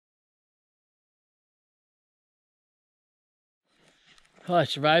Well, I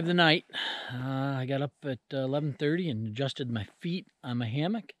survived the night. I got up at 11:30 and adjusted my feet on my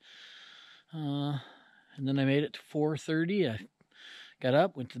hammock. And then I made it to 4:30. I got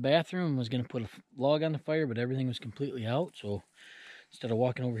up, went to the bathroom, was going to put a log on the fire, but everything was completely out. So instead of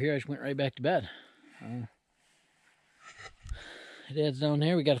walking over here, I just went right back to bed. Dad's down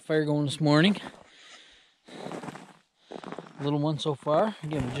there. We got a fire going this morning. Little one so far.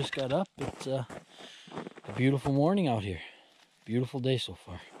 Again, we just got up. It's a beautiful morning out here. Beautiful day so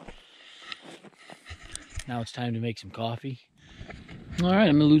far. Now it's time to make some coffee. All right,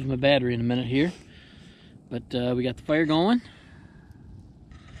 I'm gonna lose my battery in a minute here, but we got the fire going.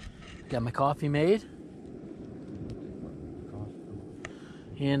 Got my coffee made,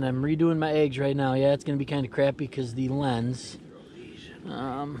 and I'm redoing my eggs right now. Yeah, it's gonna be kind of crappy because the lens.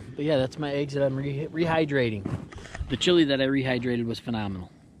 But yeah, that's my eggs that I'm rehydrating. The chili that I rehydrated was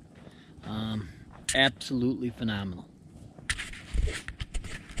phenomenal. Absolutely phenomenal.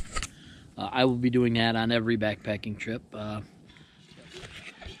 I will be doing that on every backpacking trip. All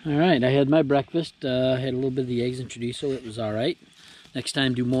right, I had my breakfast. Had a little bit of the eggs and chorizo. It was all right. Next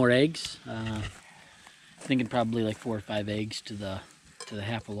time, do more eggs. Thinking probably like 4 or 5 eggs to the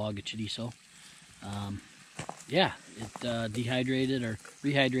half a log of chorizo. Yeah, it dehydrated or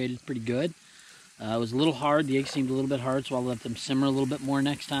rehydrated pretty good. It was a little hard. The eggs seemed a little bit hard, so I'll let them simmer a little bit more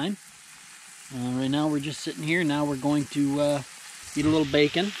next time. Right now, we're just sitting here. Now we're going to eat a little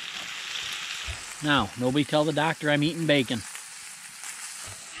bacon. Now, nobody tell the doctor I'm eating bacon.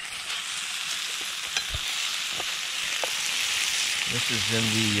 This is in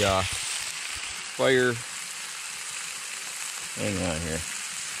the fire, hang on here,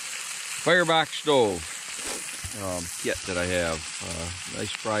 firebox stove kit that I have.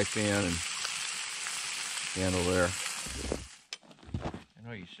 Nice fry pan and handle there. I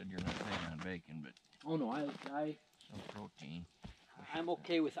know you said you're not big on bacon, but Oh no, some protein. I'm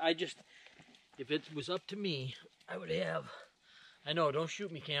okay with. If it was up to me, I would have. I know. Don't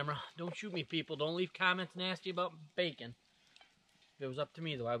shoot me, camera. Don't shoot me, people. Don't leave comments nasty about bacon. If it was up to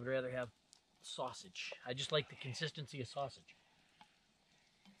me, though, I would rather have sausage. I just like the consistency of sausage.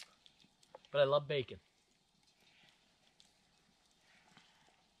 But I love bacon.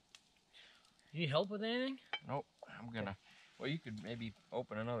 You need help with anything? Nope. I'm gonna. Well, you could maybe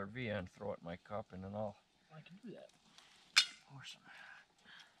open another Via and throw it in my cup, and then I'll. I can do that. Pour some.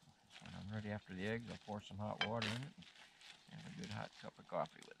 When I'm ready after the eggs, I'll pour some hot water in it and have a good hot cup of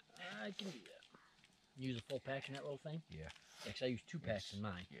coffee with it. I can do that. Use a full pack in that little thing? Yeah. Actually, I use 2 packs in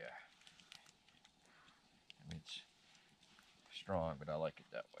mine. Yeah. I mean, it's strong, but I like it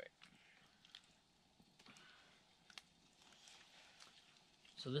that way.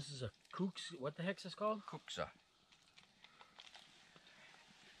 So this is a Kooks. What the heck's this called? Kuksa. I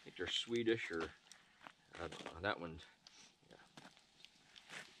think they're Swedish or I don't know. That one.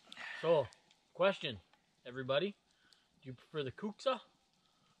 So, question, everybody. Do you prefer the Kuksa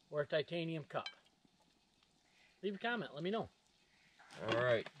or a titanium cup? Leave a comment. Let me know. All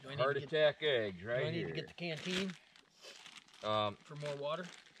right. Heart attack eggs right here. Do I need to get the canteen for more water?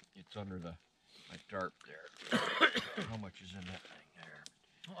 It's under my tarp there. How much is in that thing there?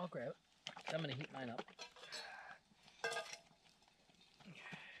 Oh, I'll grab it. I'm going to heat mine up.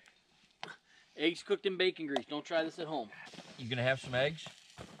 Eggs cooked in bacon grease. Don't try this at home. You gonna have some eggs?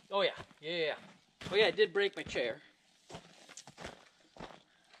 Oh, yeah. Yeah. Oh, yeah, I did break my chair.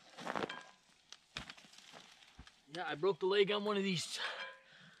 Yeah, I broke the leg on one of these,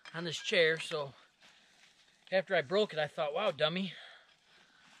 on this chair, so after I broke it, I thought, wow, dummy,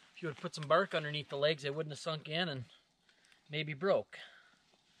 if you would have put some bark underneath the legs, they wouldn't have sunk in and maybe broke.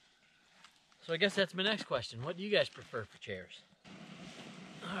 So I guess that's my next question. What do you guys prefer for chairs?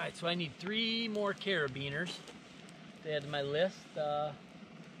 All right, so I need 3 more carabiners to add to my list.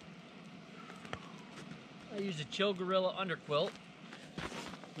 I used a Chill Gorilla underquilt.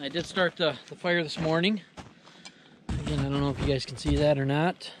 I did start the fire this morning. Again, I don't know if you guys can see that or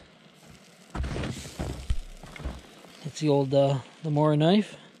not. It's the old the Mora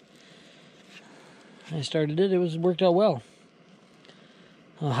knife. I started it. It worked out well.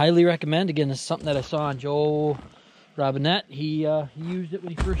 I highly recommend. Again, this is something that I saw on Joe Robinette. He used it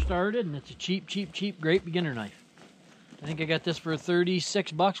when he first started, and it's a cheap, great beginner knife. I think I got this for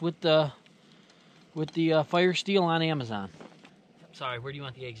 $36 with the fire steel on Amazon. Sorry, where do you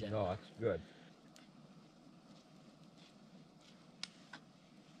want the eggs at? No, that's good.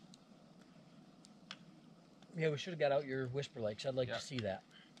 Yeah, we should have got out your whisper lights. I'd like to see that.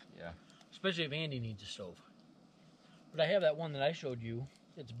 Yeah. Especially if Andy needs a stove. But I have that one that I showed you.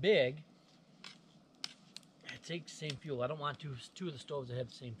 It's big. It takes the same fuel. I don't want two of the stoves that have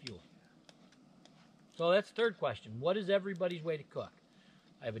the same fuel. So that's the third question. What is everybody's way to cook?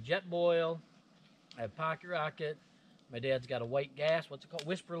 I have a jet boil. I have pocket rocket. My dad's got a white gas. What's it called?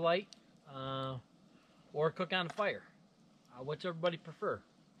 Whisper light. Or cook on a fire. What's everybody prefer?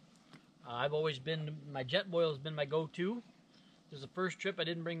 I've always been, my jet boil has been my go-to. This is the first trip I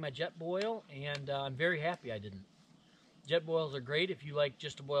didn't bring my jet boil, and I'm very happy I didn't. Jet boils are great if you like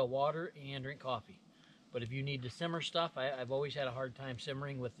just to boil water and drink coffee. But if you need to simmer stuff, I've always had a hard time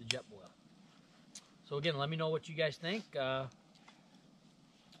simmering with the jet boil. So again, let me know what you guys think. Yeah.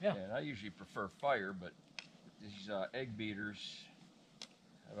 And I usually prefer fire, but these egg beaters,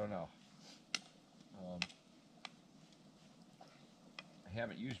 I don't know. I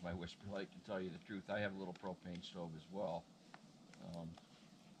haven't used my Whisper Light, to tell you the truth. I have a little propane stove as well.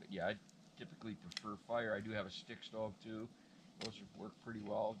 But yeah, I typically prefer fire. I do have a stick stove too. Those work pretty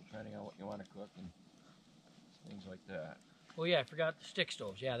well depending on what you want to cook and things like that. Oh yeah, I forgot the stick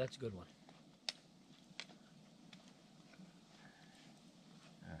stoves. Yeah, that's a good one.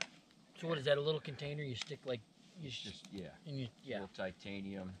 So what is that, a little container you stick like... It's just, yeah, and you, yeah. little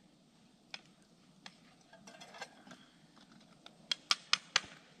titanium.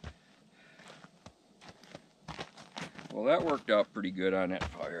 Well, that worked out pretty good on that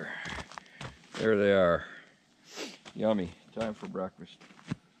fire. There they are. Yummy. Time for breakfast.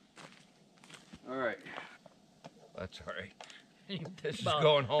 All right. That's all right. This is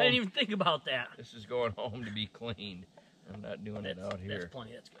going home. I didn't even think about that. This is going home to be cleaned. I'm not doing it out here. That's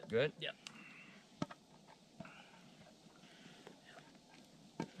plenty. That's good. Good? Yep.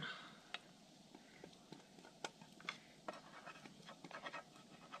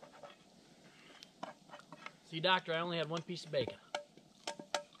 See, Doctor, I only had one piece of bacon.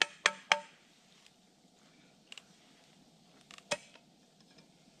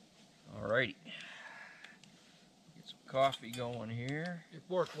 Alrighty. Get some coffee going here. Your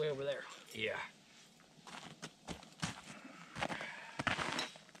fork way over there. Yeah.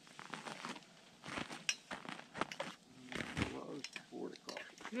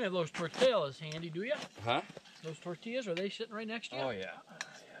 You don't have those tortillas handy, do you? Huh? Those tortillas, are they sitting right next to you? Oh, yeah.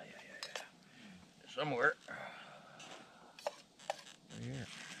 Yeah. Somewhere. Right here.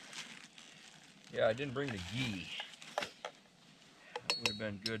 Yeah, I didn't bring the ghee. That would have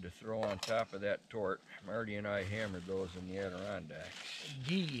been good to throw on top of that tort. Marty and I hammered those in the Adirondacks.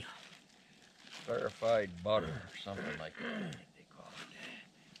 Ghee. Clarified butter or something like that, I think they call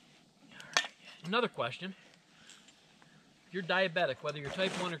it. Another question. If you're diabetic, whether you're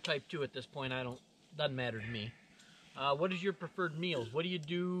type 1 or type 2 at this point, doesn't matter to me. What is your preferred meals? What do you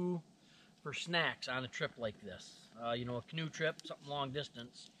do for snacks on a trip like this? You know, a canoe trip, something long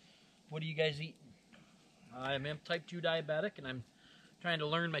distance. What are you guys eating? I'm type 2 diabetic, and I'm trying to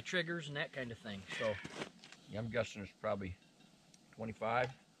learn my triggers and that kind of thing. So, yeah, I'm guessing it's probably 25,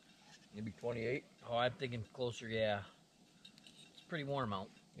 maybe 28. Oh, I'm thinking closer, yeah. It's pretty warm out.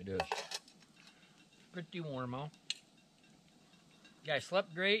 It is. Pretty warm out. Yeah, I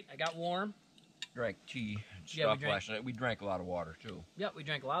slept great. I got warm. Drank tea and stuff last night. We drank a lot of water, too. Yeah, we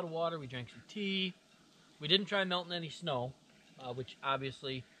drank a lot of water. We drank some tea. We didn't try melting any snow, which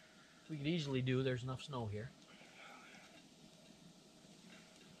obviously we could easily do. There's enough snow here.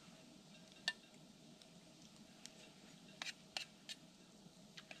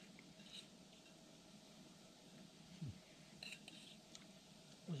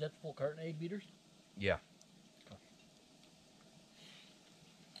 Was that full carton of egg beaters? Yeah.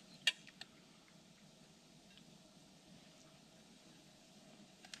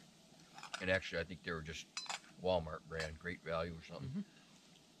 And actually, I think they were just Walmart brand, Great Value or something.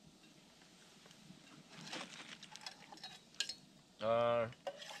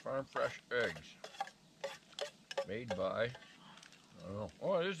 Farm fresh eggs. Made by, I don't know.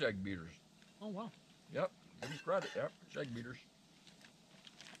 Oh, it is egg beaters. Oh, wow. Yep, give them credit. Yep, it's egg beaters.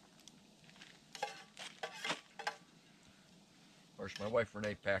 Of course, my wife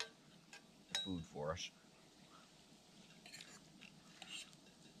Renee packed the food for us.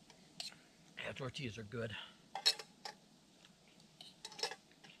 Yeah, tortillas are good.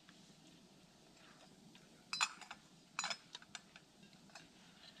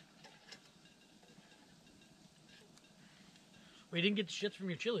 Well, you didn't get the shits from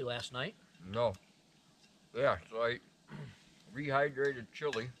your chili last night. No. Yeah, so I rehydrated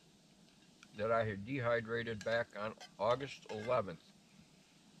chili that I had dehydrated back on August 11th.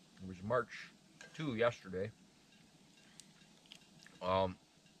 It was March 2 yesterday.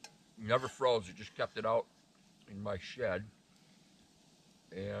 Never froze, it just kept it out in my shed.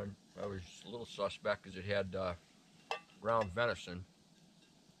 And I was a little suspect because it had ground venison.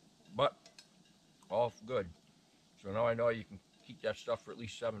 But all good. So now I know you can keep that stuff for at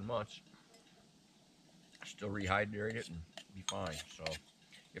least 7 months. Still rehydrate it and be fine. So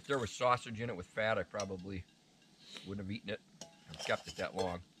If there was sausage in it with fat, I probably wouldn't have eaten it and kept it that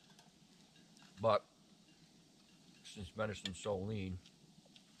long. But since venison's so lean,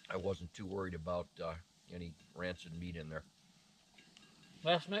 I wasn't too worried about any rancid meat in there.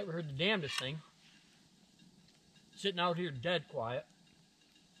 Last night we heard the damnedest thing. Sitting out here dead quiet.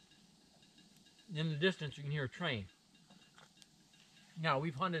 In the distance you can hear a train. Now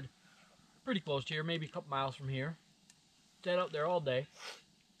we've hunted pretty close to here, maybe a couple miles from here. Sat out there all day.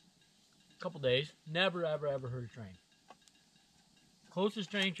 A couple days. Never ever heard a train. Closest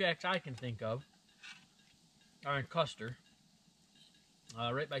train tracks I can think of are in Custer.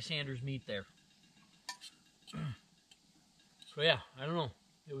 Right by Sanders Meat there. So yeah, I don't know.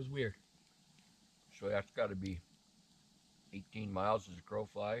 It was weird. So that's got to be 18 miles as a crow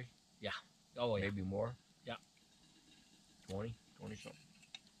flies. Yeah. Oh yeah. Maybe more. Yeah. 20 something.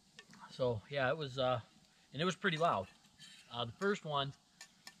 So yeah, it was, and it was pretty loud. The first one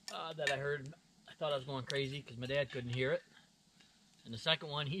that I heard, I thought I was going crazy because my dad couldn't hear it. And the second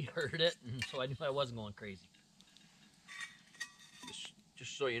one, he heard it, and so I knew I wasn't going crazy.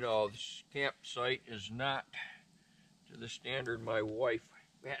 Just so you know, this campsite is not to the standard my wife.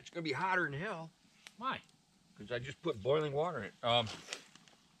 Man, it's gonna be hotter than hell. Why? Because I just put boiling water in it. The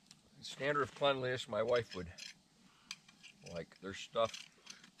standard of cleanliness, my wife would like. There's stuff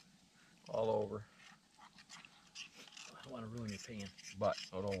all over. I don't want to ruin your pan. But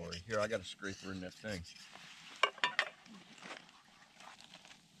oh, don't worry. Here, I got a scraper in that thing.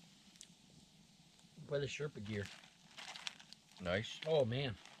 By the Sherpa gear. Nice. Oh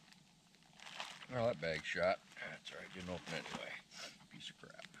man. Well, that bag's shot. That's all right. Didn't open it anyway. Piece of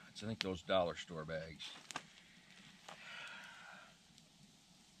crap. It's, I think, those dollar store bags.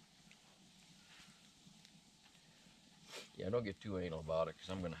 Yeah, don't get too anal about it, because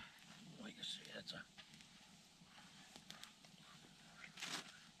I'm gonna. Like I say, that's a.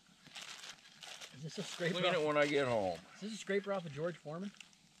 Is this a scraper? Clean it when I get home. Is this a scraper off of George Foreman?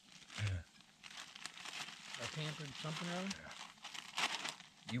 Or Pampered something or other? Yeah.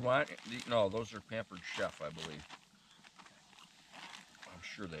 You want? No, those are Pampered Chef, I believe. I'm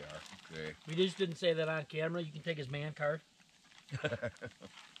sure they are. Okay. We just didn't say that on camera. You can take his man card.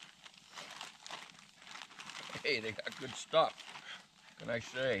 Hey, they got good stuff. What can I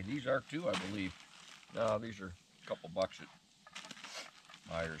say? These are too, I believe. No, these are a couple bucks at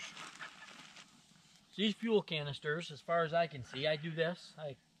Myers. These fuel canisters, as far as I can see, I do this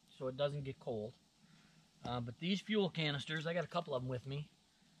so it doesn't get cold. But these fuel canisters, I got a couple of them with me.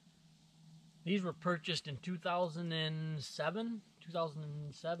 These were purchased in 2007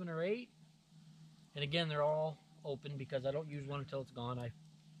 or 8. And again, they're all open because I don't use one until it's gone. If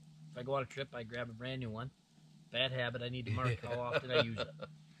I go on a trip, I grab a brand new one. Bad habit, I need to mark how often I use it.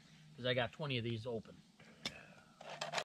 Because I got 20 of these open.